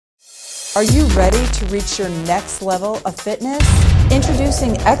Are you ready to reach your next level of fitness?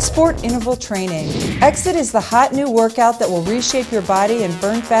 Introducing XSport Interval Training. Exit is the hot new workout that will reshape your body and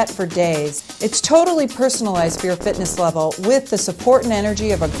burn fat for days. It's totally personalized for your fitness level with the support and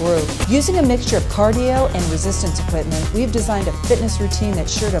energy of a group. Using a mixture of cardio and resistance equipment, we've designed a fitness routine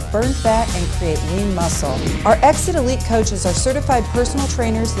that's sure to burn fat and create lean muscle. Our Exit Elite coaches are certified personal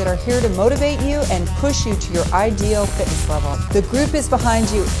trainers that are here to motivate you and push you to your ideal fitness level. The group is behind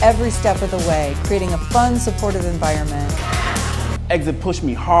you every step of the way, creating a fun, supportive environment. Exit pushed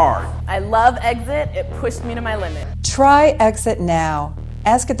me hard. I love Exit. It pushed me to my limit. Try Exit now.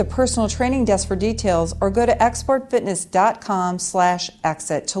 Ask at the personal training desk for details or go to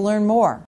xsportfitness.com/exit to learn more.